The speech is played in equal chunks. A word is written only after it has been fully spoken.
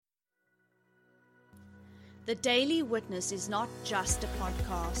The Daily Witness is not just a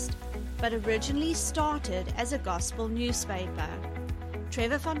podcast, but originally started as a gospel newspaper.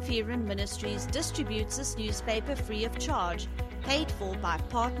 Trevor van Vieren Ministries distributes this newspaper free of charge, paid for by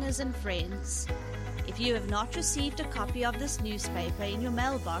partners and friends. If you have not received a copy of this newspaper in your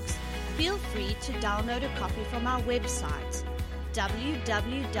mailbox, feel free to download a copy from our website,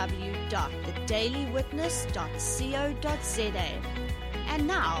 www.thedailywitness.co.za. And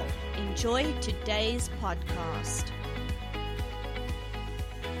now, enjoy today's podcast.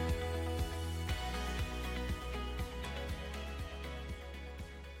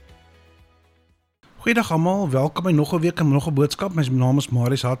 Goeiedag almal, welkom by nog 'n week en nog 'n boodskap. My naam is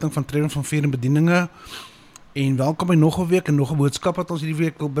Marius Harting van Trevor van Vieren Bedieninge. En welkom by nog 'n week en nog 'n boodskap wat ons hierdie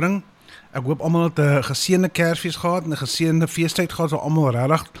week wil bring. Ek hoop almal het 'n geseënde Kersfees gehad en 'n geseënde feestyd gehad, waar almal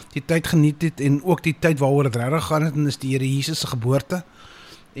regtig die tyd geniet het en ook die tyd waaroor dit regtig gaan het, en dis die Here Jesus se geboorte.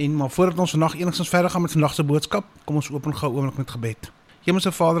 En maar voordat ons vandag enigstens verder gaan met vandag se boodskap, kom ons open gou oomblik met gebed.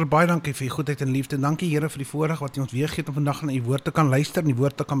 Hemelse Vader, baie dankie vir u goedheid en liefde. Dankie Here vir die voorreg wat u ons weer gee om vandag na u woord te kan luister en u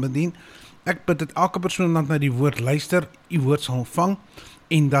woord te kan bedien. Ek bid dat elke persoon wat na die woord luister, u woord sal ontvang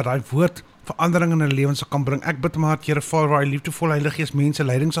en dat daai woord verandering in hulle lewens sal kan bring. Ek bid maar dat Here Vader, waar u liefdevolle Heilige Gees mense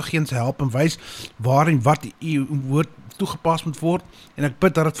leiding sal gee en help en wys waar en wat u woord toegepas moet word. En ek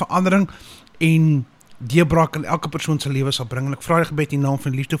bid dat dit verandering en deurbraak in elke persoon se lewe sal bring. En ek vra die gebed in die naam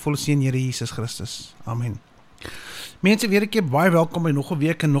van die liefdevolle Seun Here Jesus Christus. Amen. Mense, weer 'n keer baie welkom by nog 'n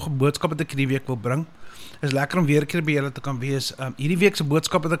week en nog 'n boodskap wat ek hierdie week wil bring. Is lekker om weer 'n keer by julle te kan wees. Hierdie week se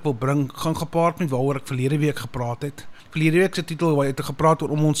boodskap wat ek wil bring, gaan gepaard met waaroor ek verlede week gepraat het. Verlede week se titel waar ek gepraat oor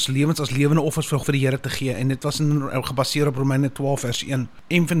om ons lewens as lewende offers vir die Here te gee, en dit was gebaseer op Romeine 12 vers 1.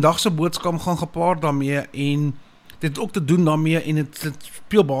 En vandag se boodskap gaan gepaard daarmee, en dit het ook te doen daarmee, en dit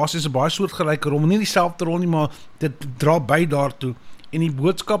speel basies 'n baie soortgelyke rol, nie dieselfde rol nie, maar dit dra by daartoe. En die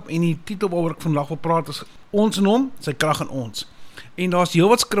boodskap en die titel waaroor ek vandag wil praat is ons en hom, sy krag in ons. En daar's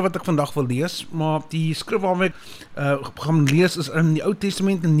heelwat skrif wat ek vandag wil lees, maar die skrif waarmee ek gaan lees is in die Ou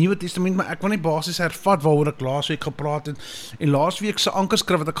Testament en Nuwe Testament, maar ek wil net basies hervat waaroor ek laasweek gepraat het. En laasweek se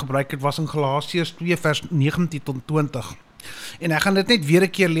ankerskrif wat ek gebruik het was in Galasiërs 2 vers 19 tot 20. En ek gaan dit net weer 'n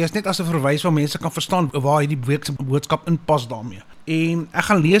keer lees, net as 'n verwys waar mense kan verstaan waar hierdie week se boodskap inpas daarmee. En ek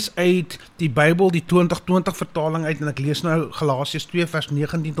gaan lees uit die Bybel, die 2020 vertaling uit, en ek lees nou Galasiërs 2 vers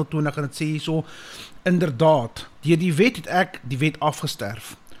 19 tot 20, en dit sê hierso: inderdaad, deur die wet het ek die wet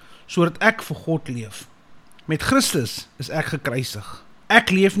afgesterf, sodat ek vir God leef. Met Christus is ek gekruisig. Ek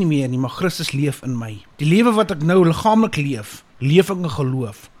leef nie meer nie, maar Christus leef in my. Die lewe wat ek nou liggaamlik leef, leef ek in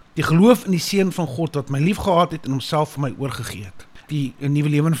geloof. Die geloof in die Seun van God wat my lief gehad het en homself vir my oorgegee het. Die Nuwe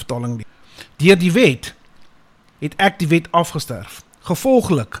Lewende vertaling. Deur die wet het ek die wet afgesterf.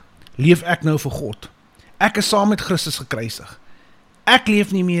 Gevolglik leef ek nou vir God. Ek is saam met Christus gekruisig. Ek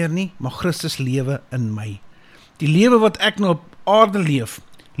leef nie meer nie, maar Christus lewe in my. Die lewe wat ek nou op aarde leef,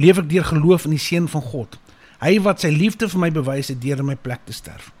 leef ek deur geloof in die Seun van God. Hy wat sy liefde vir my bewys het deur in my plek te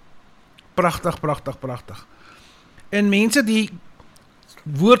sterf. Pragtig, pragtig, pragtig. En mense, die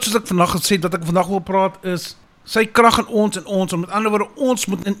woord soos ek vandag gesê het, wat ek vandag wil praat is sy krag in ons en ons. Met ander woorde, ons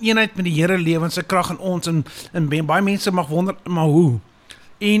moet in eenheid met die Here lewe en sy krag in ons. En baie mense mag wonder, maar hoe?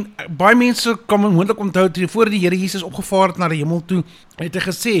 En baie mense kan moontlik onthou, voor die Here Jesus opgevaar het na die hemel toe, het hy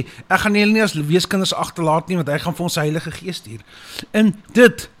gesê, ek gaan julle nie as weeskinders agterlaat nie, want hy gaan vir ons sy Heilige Gees stuur. En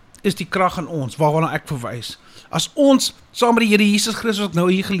dit is die krag in ons, waarna ek verwys. As ons saam met die Here Jesus Christus, wat ek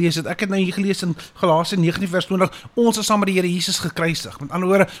nou hier gelees het, ek het nou hier gelees in Galasië 19 vers 20, ons is saam met die Here Jesus gekruisig. Met ander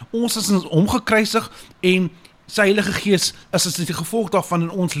woorde, ons is in hom gekruisig, en sy Heilige Gees is die gevolg daarvan in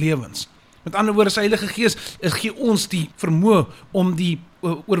ons lewens. Met ander woorde, sy Heilige Gees gee ons die vermoë om die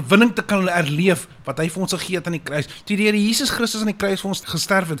oorwinning te kan erleef wat hy vir ons gegee het aan die kruis. Toe die Here Jesus Christus aan die kruis vir ons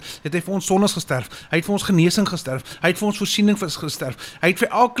gesterf het, het hy vir ons sondes gesterf. Hy het vir ons genesing gesterf. Hy het vir ons voorsiening gesterf. Hy het vir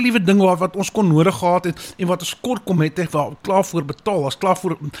elke liewe ding wat ons kon nodig gehad het en wat ons kort kom het, hy klaar voor betaal, was klaar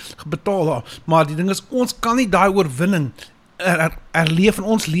voor betaal. Maar die ding is, ons kan nie daai oorwinning erleef in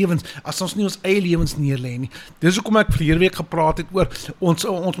ons lewens as ons nie ons eie lewens neerlê nie. Dis hoekom ek verlede week gepraat het oor ons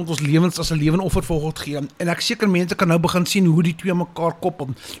moet ons lewens as 'n lewende offer vir God gee. En ek seker mense kan nou begin sien hoe die twee mekaar koppel,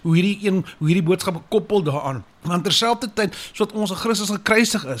 hoe hierdie boodskap koppel daaraan. Want terselfdertyd, sodat ons in Christus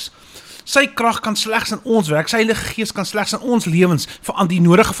gekruisig is, sy krag kan slegs in ons werk, sy Heilige Gees kan slegs in ons lewens die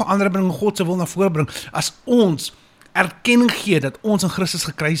nodige verandering in God se wil na vore bring, as ons erkenning gee dat ons in Christus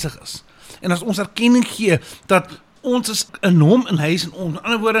gekruisig is. En as ons erkenning gee dat ons is in hom en hy is in ons. Met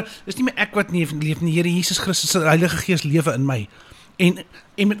ander woorde, is nie meer ek wat leef nie, Here Jesus Christus se Heilige Gees lewe in my.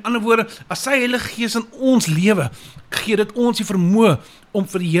 En met ander woorde, as sy Heilige Gees in ons lewe, gee dit ons die vermoë om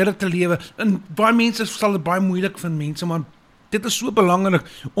vir die Here te lewe. En baie mense sal dit baie moeilik vind, mense, maar Dit is so belangrik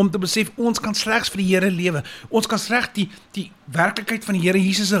om te besef, ons kan slegs vir die Here lewe. Ons kan slegs die werklikheid van die Here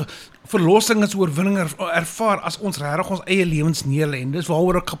Jesus se verlossing as oorwinning ervaar as ons regtig ons eie lewens neerlê. En dis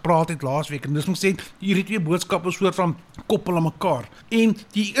waaroor ek gepraat het laasweek. En dis om sê, hierdie twee boodskappe soort van koppel aan mekaar. En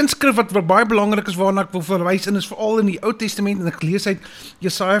die inskrif wat baie belangrik is waarna ek wil verwys en is veral in die Ou Testament en ek lees uit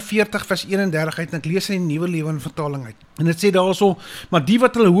Jesaja 40 vers 31 uit en ek lees in die Nuwe Lewende Vertaling uit. En dit sê daarso, maar die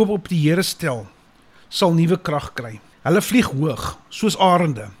wat hulle hoop op die Here stel, sal nuwe krag kry. Hulle vlieg hoog, soos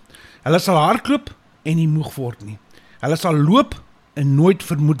arende. Hulle sal hardloop en nie moeg word nie. Hulle sal loop en nooit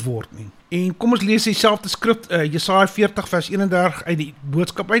vermoed word nie. En kom ons lees dieselfde skrif, Jesaja 40 vers 31 uit die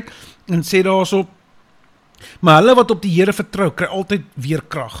boodskap uit, en sê daarso, maar hulle wat op die Here vertrou, kry altyd weer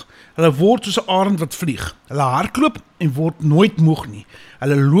krag. Hulle word soos 'n arend wat vlieg. Hulle hardloop en word nooit moeg nie.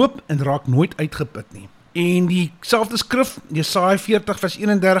 Hulle loop en raak nooit uitgeput nie. En die selfde skrif, Jesaja 40 vers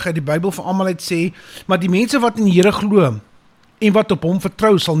 31 uit die Bybel vir almal uit sê, maar die mense wat in die Here glo en wat op hom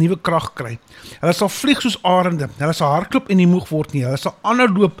vertrou, sal nuwe krag kry. Hulle sal vlieg soos arende, hulle sal hardloop en nie moeg word nie, hulle sal aanhou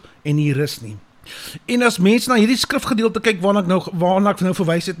loop en nie rus nie. En as mense na hierdie skrifgedeelte kyk waarna ek nou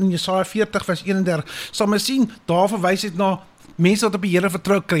verwys het in Jesaja 40 vers 31, sal my sien, daar verwys het na mense wat op die Here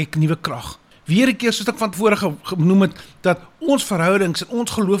vertrou, kry nuwe krag. Weer 'n keer, soos ek van tevore genoem het, dat ons verhoudings en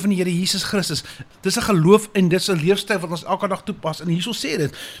ons geloof in die Here Jesus Christus, dis 'n geloof en dis 'n leefstyl wat ons elke dag toepas. En hierso sê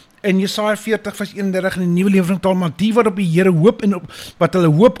dit, in Jesaja 40 vers 31 in die Nuwe Lewende Vertaling, maar die wat op die Here hoop en wat hulle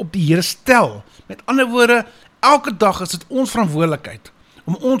hoop op die Here stel. Met ander woorde, elke dag is dit ons verantwoordelikheid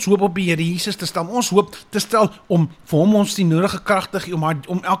om ons hoop op die Here Jesus te stel, om ons hoop te stel om vir hom ons die nodige krag te gee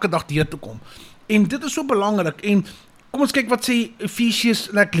om elke dag deur te kom. En dit is so belangrik. En kom ons kyk wat sê Efesiërs,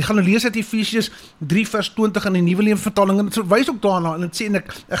 ek gaan nou lees uit Efesiërs 3 vers 20 in die Nuwe Lewende Vertaling, en dit verwys ook daarna, en dit sê, en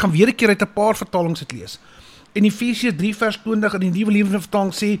ek gaan weer 'n keer uit 'n paar vertalings dit lees. In Efesiërs 3 vers 20 in die Nuwe Lewende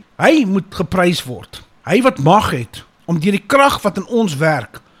Vertaling sê, hy moet geprys word. Hy wat mag het om deur die krag wat in ons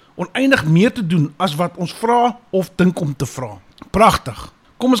werk, oneindig meer te doen as wat ons vra of dink om te vra. Pragtig.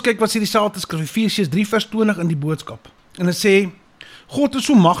 Kom ons kyk wat sê dieselfde skrif, Efesiërs 3 vers 20 in die boodskap. En dit sê, God is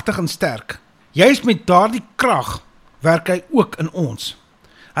so magtig en sterk. Juist met daardie krag werk hy ook in ons.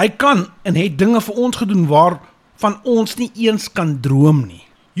 Hy kan en het dinge vir ons gedoen waarvan ons nie eens kan droom nie.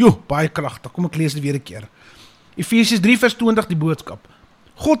 Baie kragtig. Kom ek lees dit weer 'n keer. Efesiërs 3 vers 20 die boodskap.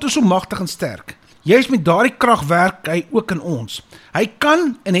 God is so magtig en sterk. Juist met daardie krag werk hy ook in ons. Hy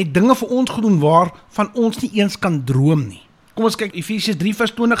kan en het dinge vir ons gedoen waarvan ons nie eens kan droom nie. Kom ons kyk Efesiërs 3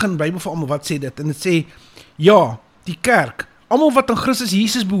 vers 20 in die Bybel vir almal, wat sê dit? En dit sê, ja, die kerk, almal wat aan Christus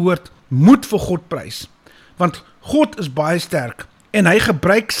Jesus behoort, moet vir God prys. Want God is baie sterk en hy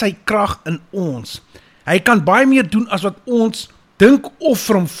gebruik sy krag in ons. Hy kan baie meer doen as wat ons dink of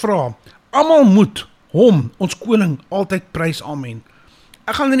vir hom vra. Almal moet hom, ons koning, altyd prys. Amen.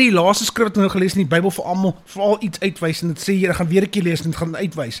 Ek gaan in die laaste skrif wat nou gelees in die Bybel vir almal veral iets uitwys, en dit sê, ek gaan weer 'n keer lees en dit gaan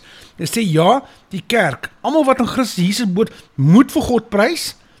uitwys. Dit sê, ja, die kerk, almal wat aan Christus Jesus behoort, moet vir God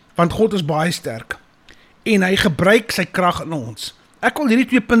prys, want God is baie sterk en hy gebruik sy krag in ons. Ek wil hierdie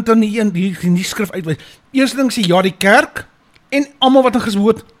twee punte in die skrif uitwys. Eerste ding sê, ja, die kerk en almal wat aan Christus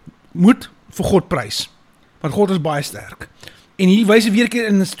behoort, moet vir God prys, want God is baie sterk. En hier wys hy weer 'n keer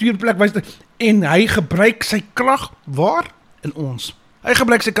in 'n tweede plek, wys hy, en hy gebruik sy krag waar? In ons. Hy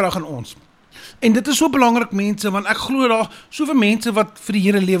gebruik sy krag in ons. En dit is so belangrik, mense, want ek glo daar soveel mense wat vir die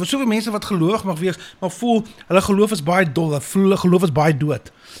Here lewe, soveel mense wat geloof mag wees, maar voel hulle geloof is baie dol, hulle geloof is baie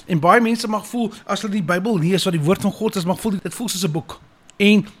dood. En baie mense mag voel, as hulle die Bybel lees, wat die woord van God is, mag voel, dit voel soos 'n boek.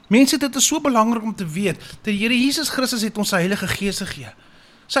 En mense, dit is so belangrik om te weet, dat die Here Jesus Christus het ons sy Heilige Gees gegee.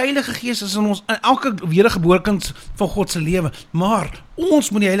 Sy Heilige Gees is in ons, in elke wedergebore kind van God se lewe, maar ons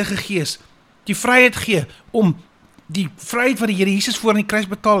moet die Heilige Gees die vryheid gee om die vryheid wat die Here Jesus voor aan die kruis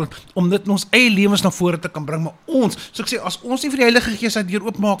betaal het, om dit in ons eie lewens na vore te kan bring. Maar ons, so ek sê, as ons nie vir die Heilige Gees uit deur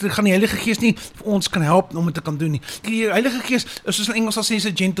oopmaak, dan gaan die Heilige Gees nie vir ons kan help om dit te kan doen nie. Die Heilige Gees is, soos in Engels sal sê, is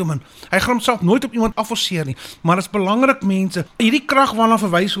 'n gentleman. Hy gaan homself nooit op iemand afforceer nie. Maar dit is belangrik, mense, hierdie krag waarna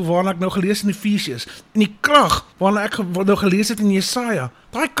verwys, waarna ek nou gelees in Efesiërs, en die krag waarna ek nou gelees het in Jesaja,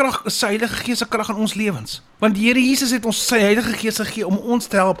 daai krag is sy Heilige Gees se krag in ons lewens. Want die Here Jesus het ons sy Heilige Gees gegee om ons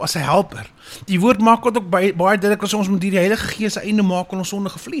te help as sy helper. Die woord maak ook baie duidelik as ons moet die Heilige Gees se einde maak aan ons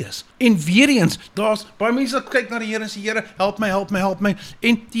sondige vlees. En weer eens, daar's baie mense wat kyk na die Here en sê, Here, help my, help my, help my.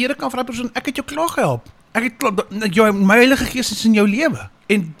 En die Here kan vir daai persoon, ek het jou klaar gehelp. My Heilige Gees is in jou lewe.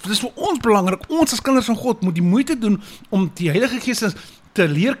 En dit is vir ons belangrik, ons as kinders van God moet die moeite doen om die Heilige Gees te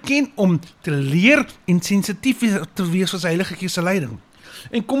leer ken, om te leer en sensitief te wees vir sy Heilige Gees se leiding.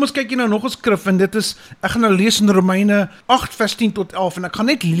 En kom ons kyk hier nou nog 'n skrif, en dit is, ek gaan nou lees in Romeine 8 vers 10 tot 11, en ek gaan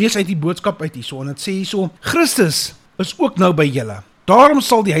net lees uit die boodskap uit hierso, en dit sê hierso, Christus is ook nou by julle. Daarom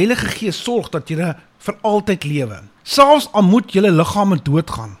sal die Heilige Gees sorg dat julle vir altyd lewe. Selfs al moet julle liggame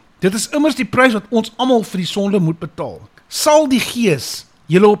doodgaan. Dit is immers die prys wat ons almal vir die sonde moet betaal. Sal die Gees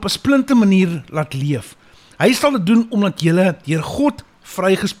julle op 'n splinte manier laat leef. Hy sal dit doen omdat julle deur God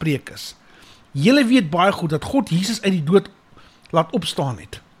vrygespreek is. Julle weet baie goed dat God Jesus uit die dood laat opstaan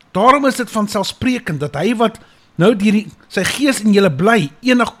het. Daarom is dit vanselfsprekend dat hy wat nou deur sy Gees in julle bly,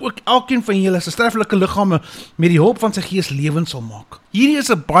 eendag ook elkeen van julle se sterflike liggame met die hulp van sy Gees lewend sal maak. Hierdie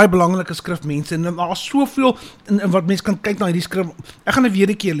is 'n baie belangrike skrif, mense, en daar is soveel in wat mense kan kyk na hierdie skrif. Ek gaan dit weer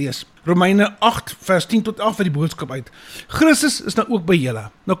 'n keer lees. Romeine 8 vers 10 tot 11 uit die boodskap uit. Christus is nou ook by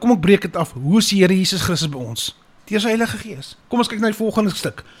julle. Nou kom ek breek dit af. Hoe is die Here Jesus Christus by ons? Deur sy Heilige Gees. Kom ons kyk na die volgende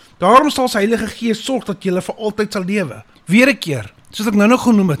stuk. Daarom sal sy Heilige Gees sorg dat julle vir altyd sal lewe. Weer 'n keer, soos ek nou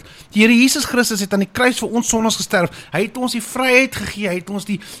genoem het, die Here Jesus Christus het aan die kruis vir ons sondes gesterf. Hy het ons die vryheid gegee, hy het ons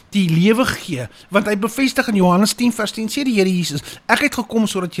die lewe gegee, want hy bevestig in Johannes 10 vers 10, sê die Here Jesus, ek het gekom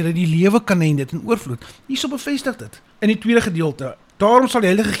sodat julle die lewe kan hê, dit in oorvloed. Hierso bevestig dit. In die tweede gedeelte, daarom sal die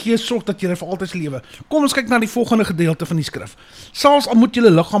Heilige Gees sorg dat julle vir altyd sal lewe. Kom ons kyk na die volgende gedeelte van die skrif. Selfs al moet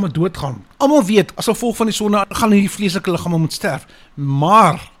julle liggame doodgaan. Almal weet, as gevolg van die sonde gaan hierdie vleeslike liggame moet sterf.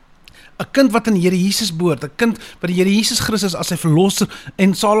 Maar 'n kind wat aan die Here Jesus behoort, 'n kind wat die Here Jesus Christus as sy verlosser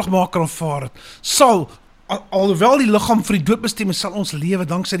en saligmaker aanvaar het, sal, alhoewel die liggaam vir die dood bestem is, sal ons lewe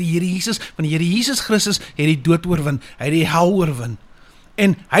danksy die Here Jesus, want die Here Jesus Christus het die dood oorwin, hy het die hel oorwin.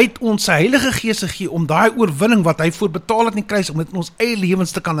 En hy het ons sy Heilige Gees gegee om daai oorwinning wat hy voorbetaal het in die kruis, om dit in ons eie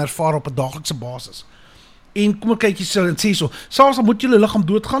lewens te kan ervaar op 'n daaglikse basis. En kom ek kyk hier en sê so, selfs al moet julle liggaam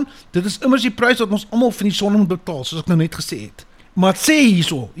doodgaan, dit is immers die prys wat ons almal vir die sonde moet betaal, soos ek nou net gesê het. Maar het sê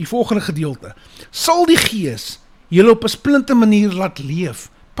hierso, die volgende gedeelte, sal die Gees julle op 'n splinte manier laat leef.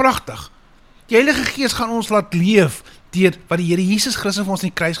 Pragtig. Die Heilige Gees gaan ons laat leef deur wat die Here Jesus Christus vir ons in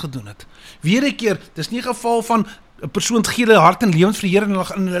die kruis gedoen het. Weer 'n keer, dis nie 'n geval van 'n persoon gee hulle hart en lewens vir die Here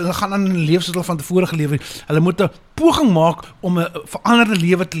en hulle gaan aan 'n lewe soos hulle van tevore geleef het. Hulle moet 'n poging maak om 'n veranderde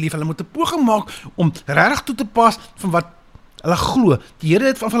lewe te leef. Hulle moet 'n poging maak om regtig toe te pas van wat hulle glo. Die Here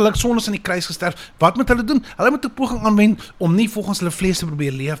het van hulle sondes aan die kruis gesterf. Wat moet hulle doen? Hulle moet 'n poging aanwend om nie volgens hulle vlees te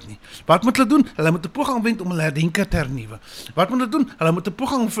probeer leef nie. Wat moet hulle doen? Hulle moet 'n poging aanwend om hulle herdenking te hernuwe. Wat moet hulle doen? Hulle moet 'n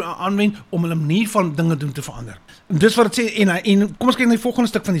poging aanwend om hulle manier van dinge doen te verander. En dis wat dit sê, en kom ons kyk na die volgende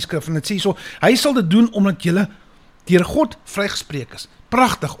stuk van die skrif, en dit sê so, hy sal dit doen omdat julle deur God vrygespreek is.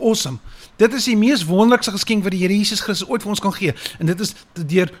 Pragtig, awesome. Dit is die mees wonderlikste geskenk wat die Here Jesus Christus ooit vir ons kan gee. En dit is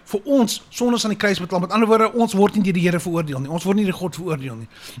deur vir ons sondes aan die kruis betaal. Met ander woorde, ons word nie deur die Here veroordeel nie. Ons word nie deur God veroordeel nie.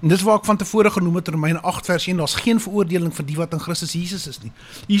 En dis waar ek van tevore genoem het in Romeine 8 vers 1, daar's geen veroordeling vir die wat in Christus Jesus is nie.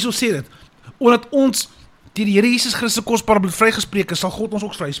 Hierso sê dit, omdat ons deur die Here Jesus Christus se kosbare bloed vrygespreek is, sal God ons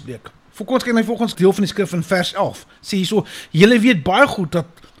ook vryspreek. Volgens kyk my volgens deel van die skrif in vers 11, sê hierso, julle weet baie goed dat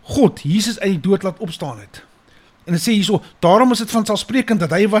God Jesus uit die dood laat opstaan het. En dit sê hierso, daarom is dit vanselfsprekend dat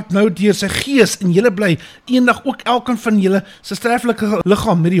hy wat nou deur sy Gees in julle bly, eendag ook elkeen van julle se sterflike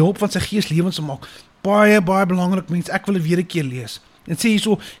liggaam met die hulp van sy Gees lewend sal maak. Baie belangrik, mense, ek wil dit weer 'n keer lees. En sê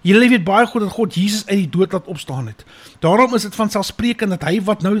hierso, julle weet baie goed dat God Jesus uit die dood laat opstaan het. Daarom is dit vanselfsprekend dat hy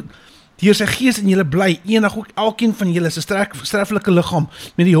wat nou deur sy Gees in julle bly, eendag ook elkeen van julle se sterflike liggaam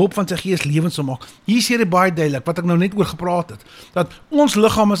met die hulp van sy Gees lewend sal maak. Hier sê dit baie duidelik wat ek nou net oor gepraat het, dat ons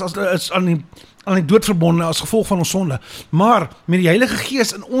liggaam is aan die dood verbonde as gevolg van ons sonde, maar met die Heilige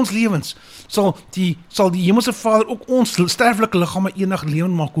Gees in ons lewens sal die Hemelse Vader ook ons sterflike liggame eendag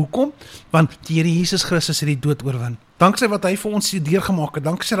lewend maak. Hoekom? Want die Here Jesus Christus het die dood oorwin. Danksy wat hy vir ons deurgemaak het,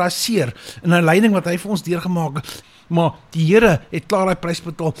 danksy daai seer en daai lyding wat hy vir ons deurgemaak het, maar die Here het klaar daai prys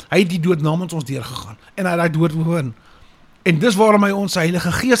betaal. Hy het die dood namens ons deurgegaan en hy het daai dood oorwin. En dis waarom hy ons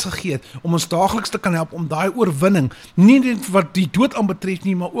Heilige Gees gegee het, om ons daagliks te kan help om daai oorwinning, nie net wat die dood aanbetref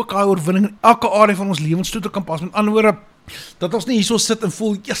nie, maar ook daai oorwinning in elke area van ons lewens toe te kan pas. Met ander woorde, dat ons nie hierso sit en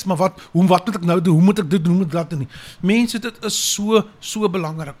voel, yes, maar wat moet ek nou doen, hoe moet ek dit doen, hoe moet ek dat doen nie. Mense, dit is so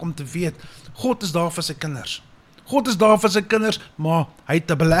belangrik om te weet, God is daar vir sy kinders. God is daar vir sy kinders, maar hy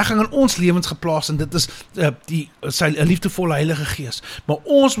het 'n belegging in ons lewens geplaas, en dit is sy liefdevolle Heilige Gees. Maar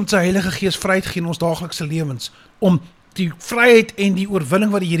ons moet sy Heilige Gees vryheid gee in ons daaglikse lewens, om die vryheid en die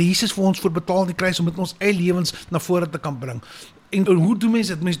oorwinning wat die Here Jesus vir ons voorbetaal in die kruis, om dit in ons eie lewens na vore te kan bring. En hoe doen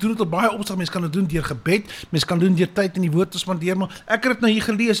mense dit? Mense doen dit op baie opsigte. Mense kan dit doen deur gebed, mense kan doen deur tyd in die woord te spandeer, maar ek het dit nou hier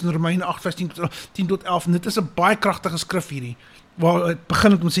gelees in Romeine 8 vers 10 tot 11, en dit is 'n baie kragtige skrif hierdie, waar het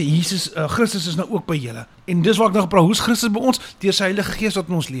begin het met sê, Christus is nou ook by julle. En dis waar ek nou gepraat, hoe is Christus by ons? Deur sy Heilige Gees wat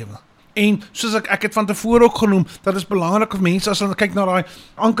in ons lewe. En soos ek het van tevore ook genoem, dat is belangrik vir mense, as hulle kyk na daai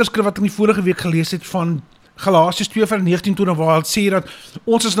ankerskrif wat ek in die vorige week gelees het van Galasiërs 2:19 toe waar het sê dat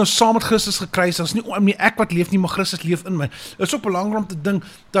ons is nou saam met Christus gekruisig. Dit is nie ek wat leef nie, maar Christus leef in my. Dit is ook belangrik om te dink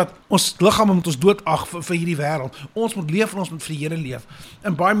dat ons liggame moet ons doodag vir hierdie wêreld. Ons moet leef en ons moet vir die Here leef.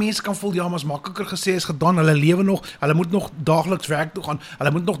 En baie mense kan voel, ja, maar is makliker gesê as gedaan. Hulle lewe nog, hulle moet nog daagliks werk toe gaan,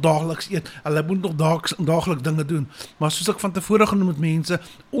 hulle moet nog daagliks eet, hulle moet nog daagliks dinge doen. Maar soos ek van tevore genoem het mense,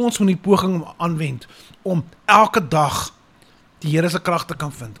 ons moet die poging aanwend om elke dag die Here se krag te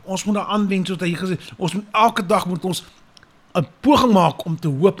kan vind. Ons moet daar aanwend soos hy gesê, ons moet elke dag moet ons 'n poging maak om te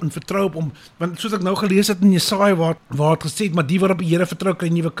hoop en vertrou op hom, want soos ek nou gelees het in Jesaja waar het gesê het, maar die wat op die Here vertrou kry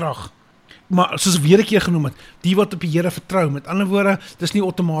nuwe krag. Maar soos weer 'n keer genoem het, die wat op die Here vertrou, met ander woorde, dis nie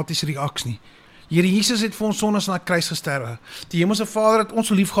outomatiese reaksie nie. Here Jesus het vir ons sondes aan die kruis gesterwe. Die Hemelse Vader het ons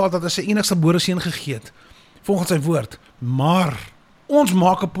so lief gehad dat hy sy enigste gebore seun gegee het, volgens sy woord. Maar ons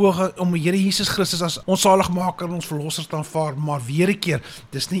maak 'n poging om die Here Jesus Christus as ons saligmaker en ons verlosser te aanvaar, maar weer 'n keer,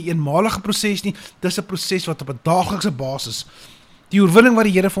 dis nie 'n eenmalige proses nie, dis 'n proses wat op 'n daaglikse basis. Die oorwinning wat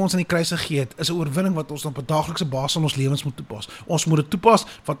die Here vir ons aan die kruis gegee het, is 'n oorwinning wat ons op 'n daaglikse basis in ons lewens moet toepas. Ons moet dit toepas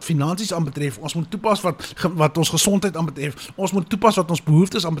wat finansies aanbetref, ons moet toepas wat ons gesondheid aanbetref, ons moet toepas wat ons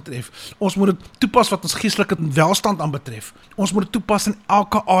behoeftes aanbetref, ons moet dit toepas wat ons geestelike welstand aanbetref. Ons moet dit toepas in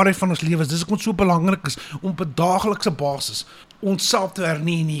elke area van ons lewens. Dis hoekom dit so belangrik is om op 'n daaglikse basis onsself te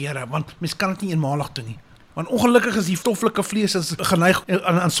hernie in die Here, want mens kan dit nie eenmalig doen nie. Want ongelukkig is die stoffelike vlees geneig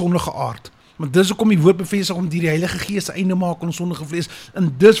aan sondige aard. Maar dis hoekom die woord bevestig om die Heilige Gees se einde maak aan ons sondige vlees,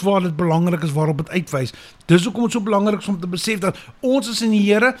 en dis waar dit belangrik is waarop dit uitwys. Dis hoekom dit so belangrik is om te besef dat ons is in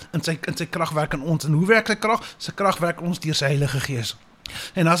die Here en sy krag werk in ons. En hoe werk sy krag? Sy krag werk in ons deur sy Heilige Gees.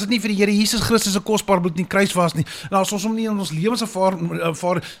 En as dit nie vir die Here Jesus Christus se kosbare bloed in die kruis was nie, en as ons hom nie in ons lewens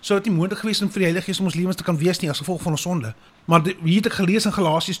ervaar, sou dit nie moontlik gewees om vir die Heilige Gees in ons lewens te kan wees nie as gevolg van ons sonde. Maar hier het ek gelees in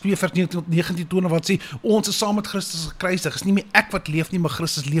Galasiërs 2:19 wat sê, ons is saam met Christus gekruisig. Is nie meer ek wat leef nie, maar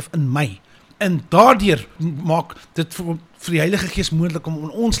Christus leef in my. En daardeur maak dit vir die Heilige Gees moontlik om in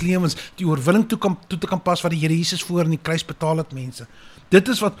ons lewens die oorwinning toe te kan pas wat die Here Jesus voor in die kruis betaal het, mense. Dit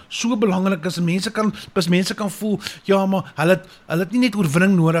is wat so belangrik is, en mense kan voel, ja, maar hulle het nie net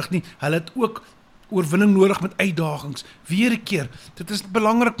oorwinning nodig nie, hulle het ook oorwinning nodig met uitdagings. Weer 'n keer, dit is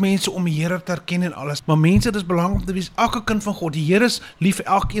belangrik mense om die Here te erken en alles, maar mense, dit is belangrik om te wees, elke kind van God, die Here is lief vir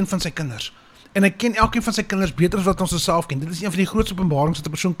elkeen van sy kinders. En hy ken elkeen van sy kinders beter as wat ons onsself ken. Dit is een van die grootste openbarings wat 'n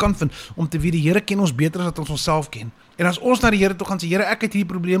persoon kan vind, om te weet die Here ken ons beter as wat ons onsself ken. En as ons na die Here toe gaan sê, Here, ek het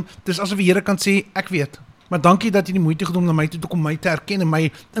hierdie probleem, dis asof die Here kan sê, ek weet. Maar dankie dat jy die moeite gedoen na my toe te kom, my te erken en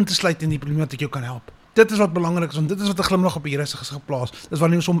my in te sluit in die probleem dat ek jou kan help. Dit is wat belangrik is, want dit is wat 'n glimlag op die Here se gezicht geplaas. Dis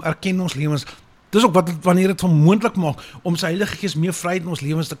wanneer ons hom erken in ons lewens. Dis ook wanneer dit hom moontlik maak om sy Heilige Gees meer vryheid in ons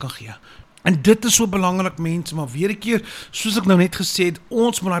lewens te kan gee. En dit is so belangrik, mense, maar weer 'n keer, soos ek nou net gesê het,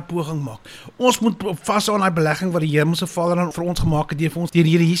 ons moet daai poging maak. Ons moet vashou aan daai belegging wat die Hemelse Vader dan vir ons gemaak het deur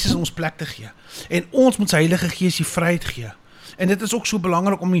die Here Jesus in ons plek te gee. En ons moet sy Heilige Gees die vryheid gee. En dit is ook so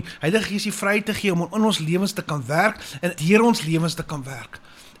belangrik om die Heilige Gees die vryheid te gee om in ons lewens te kan werk en deur ons lewens te kan werk.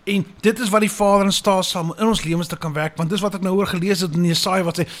 En dit is wat die Vader in staat sal om in ons lewens te kan werk, want dis wat ek nou oor gelees het in Jesaja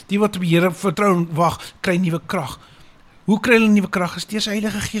wat sê, die wat op die Here vertrou en wag, kry nuwe krag. Hoe kry hulle nuwe krag? Is deur sy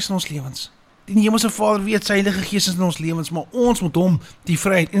Heilige Gees in ons lewens. Die Hemelse Vader weet sy Heilige Gees is in ons lewens, maar ons moet hom die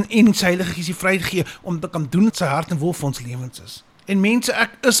vryheid en sy Heilige Gees die vryheid gee om te kan doen wat sy hart en wil vir ons lewens is. En mense, ek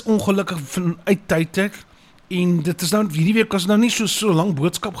is ongelukkig vanuit tyd. En dit is nou, hierdie week was nou nie so lang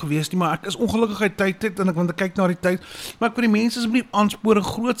boodskap gewees nie, maar ek is ongelukkig uit tyd, en want ek kyk na die tyd, maar ek wil die mense asseblief aanspoor en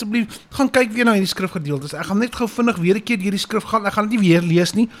groot asseblief, gaan kyk weer na hierdie skrifgedeeltes. Ek gaan net gou vinnig weer 'n keer hierdie skrif gaan, ek gaan dit nie weer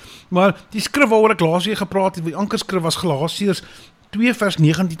lees nie, maar die skrif waaroor ek laas weer gepraat het, die ankerskrif was Galasiërs 2 vers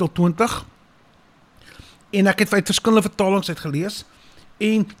 19 tot 20, en ek het uit verskillende vertalings uit gelees,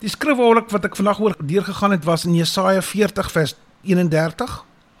 en die skrif wat ek vandag oor deurgegaan het, was in Jesaja 40 vers 31,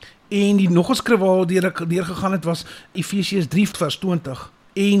 en die nog 'n skrif waar ek deurgegaan het was Efesiërs 3 vers 20.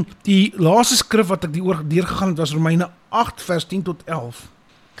 En die laaste skrif wat ek deurgegaan het was Romeine 8 vers 10 tot 11.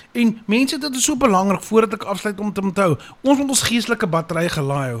 En mense, dit is so belangrik voordat ek afsluit om te onthou. Ons moet ons geestelike battery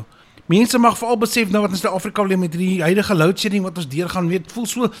gelaai hou. Mense mag veral besef nou wat in Suid-Afrika leef met die huidige loadshedding wat ons deurgaan, dit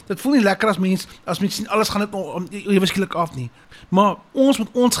voel nie lekker as mens sien alles gaan dit ewe skielik af nie. Maar ons moet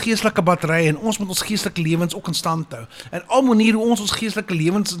ons geestelike batterye en ons moet ons geestelike lewens ook in stand hou. En al maniere hoe ons geestelike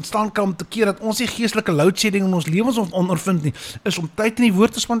lewens in stand kan om te keer dat ons nie geestelike loadshedding in ons lewens ondervind nie, is om tyd in die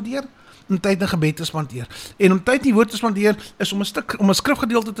woord te spandeer, om tyd in gebed te spandeer. En om tyd in die woord te spandeer is om 'n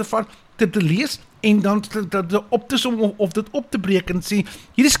skrifgedeelte te vat, te lees en dan op te som of dit op te breek en sê,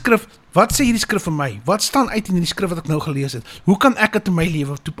 hierdie skrif, wat sê hierdie skrif vir my? Wat staan uit in hierdie skrif wat ek nou gelees het? Hoe kan ek dit in my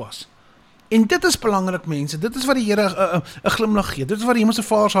lewe toepas? En dit is belangrik, mense, dit is wat die Here 'n glimlag gee, dit is wat die Hemelse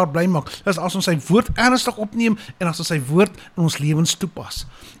Vader se hart bly maak, dis as ons sy woord ernstig opneem, en as ons sy woord in ons lewens toepas.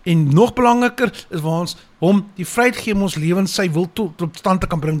 En nog belangriker is waar ons hom die vryheid gee om ons lewens, sy wil tot stand te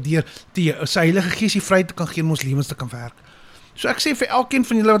kan bring, deur sy Heilige Gees die vryheid te kan gee om ons lewens te kan werk. So ek sê vir elkeen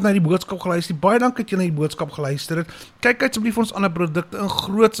van julle wat na die boodskap geluister het, baie dankie dat julle na die boodskap geluister het. Kyk asseblief ons ander produkte en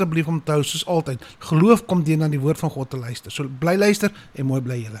groot asseblief om te hou, soos altyd. Geloof kom deur na die woord van God te luister. So bly luister en mooi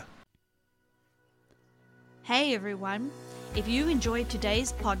bly julle. Hey everyone, if you enjoyed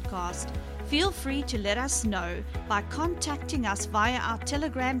today's podcast, feel free to let us know by contacting us via our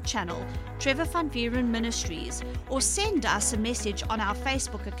Telegram channel, Trevor van Vieren Ministries, or send us a message on our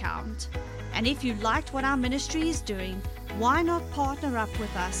Facebook account. And if you liked what our ministry is doing, why not partner up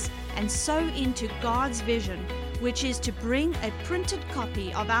with us and sow into God's vision, which is to bring a printed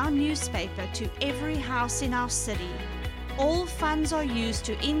copy of our newspaper to every house in our city. All funds are used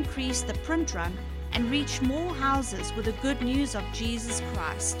to increase the print run and reach more houses with the good news of Jesus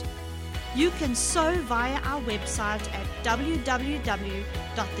Christ. You can sow via our website at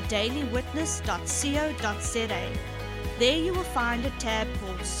www.thedailywitness.co.za. There you will find a tab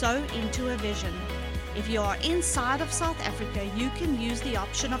called Sow into a Vision. If you are inside of South Africa, you can use the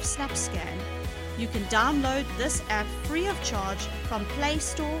option of SnapScan. You can download this app free of charge from Play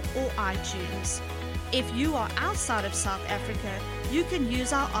Store or iTunes. If you are outside of South Africa, you can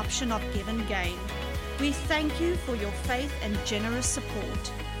use our option of Give and Gain. We thank you for your faith and generous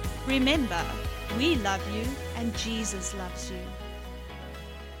support. Remember, we love you and Jesus loves you.